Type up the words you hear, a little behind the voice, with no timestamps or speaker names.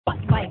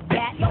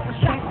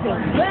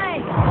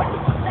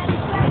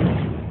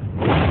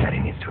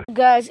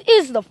Guys,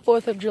 it's the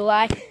 4th of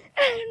July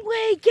and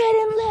we're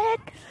getting lit.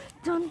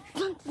 Dun,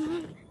 dun,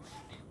 dun.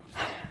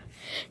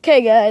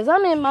 Okay guys,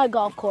 I'm in my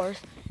golf course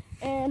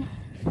and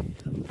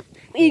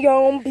we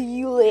gonna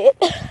be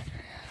lit.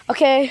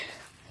 Okay,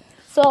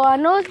 so I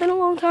know it's been a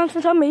long time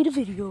since I made a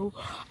video.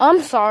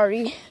 I'm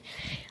sorry.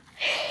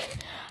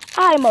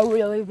 I'm a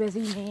really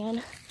busy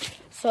man.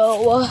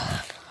 So,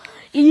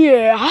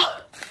 yeah,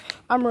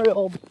 I'm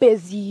real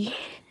busy.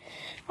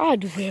 I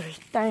do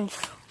everything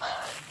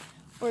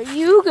for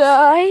you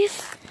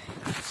guys.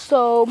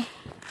 So,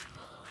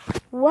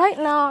 right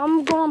now,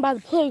 I'm going by the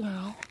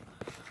playground.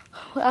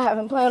 I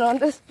haven't planned on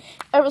this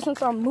ever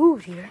since I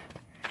moved here.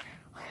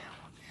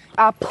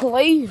 I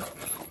played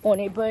on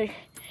it, but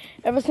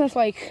ever since,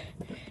 like,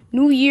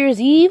 New Year's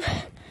Eve,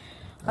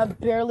 I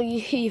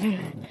barely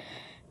even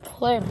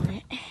played on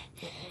it.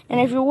 And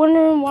if you're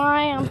wondering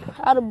why I'm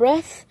out of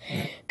breath,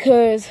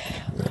 because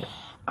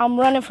I'm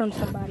running from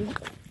somebody.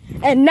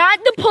 And not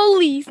the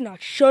police. Now,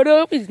 shut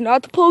up. It's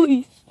not the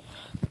police.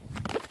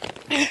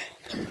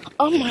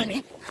 I'm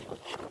running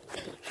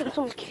from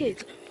some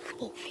kids.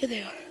 Oh, here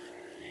they are.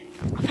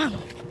 I found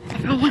them. I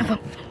found one of them.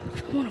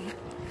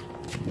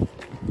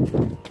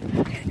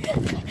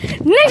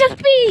 Ninja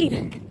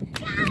speed!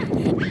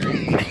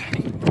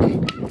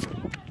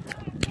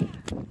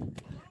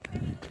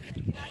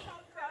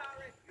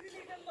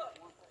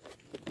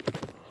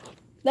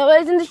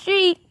 Nobody's in the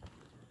street.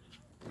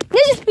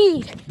 Ninja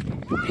speed!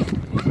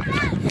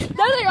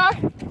 There they are.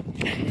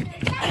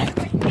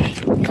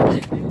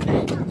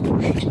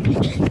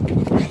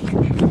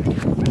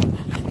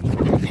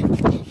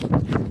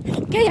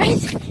 Okay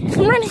guys,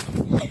 I'm running.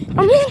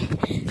 I'm running.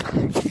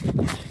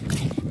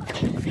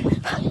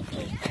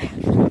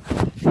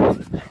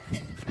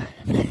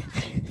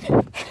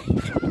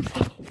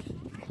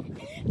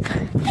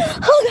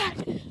 Oh God.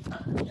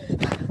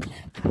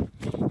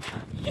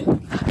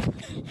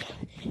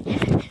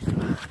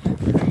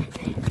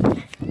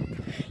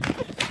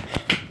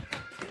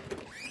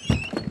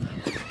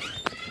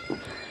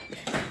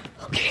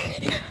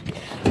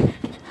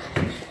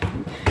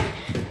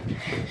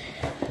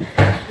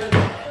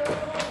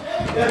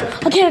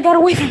 Okay, I got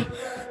away from him.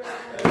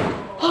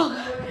 Oh.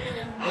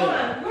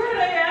 Where are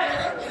they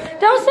at?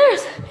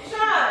 Downstairs.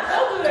 Sean,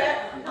 don't do that.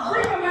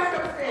 Bring them back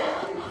upstairs.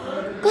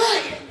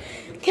 Good.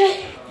 Okay.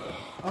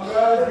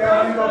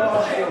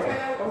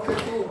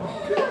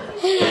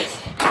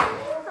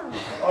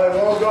 Alright,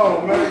 well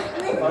done, man.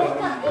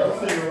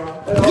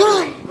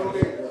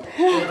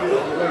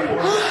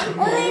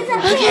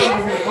 Okay.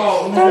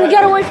 So we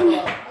got away from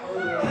him.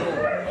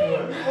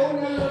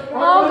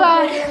 Oh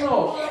God.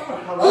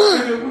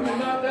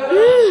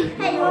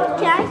 Hey,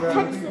 can I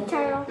touch the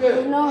turtle?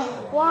 No.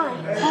 Why?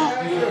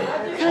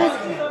 Because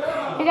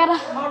you gotta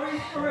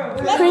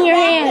clean your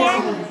hands.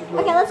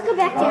 Okay, let's go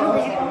back down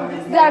there.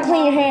 You gotta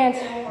clean your hands.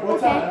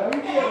 Okay.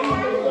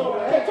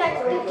 To touch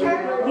the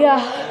turtle? Yeah.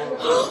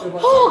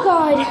 Oh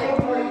God.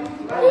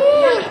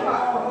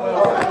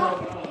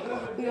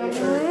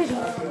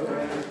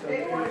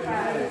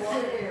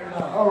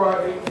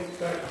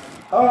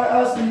 Alright,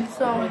 I'll see.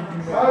 So,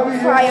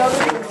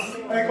 Fireworks.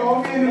 Hey, call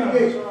me in the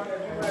gate.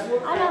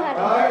 I know how to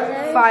do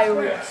that.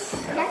 fireworks.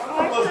 That's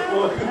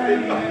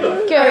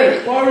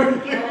Okay.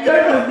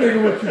 That nigga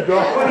what you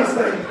got.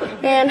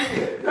 And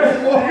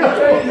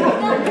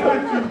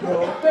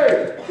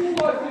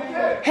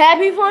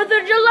happy 4th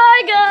of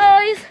July,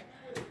 guys.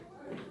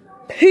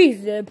 Peace,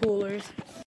 Deadpoolers.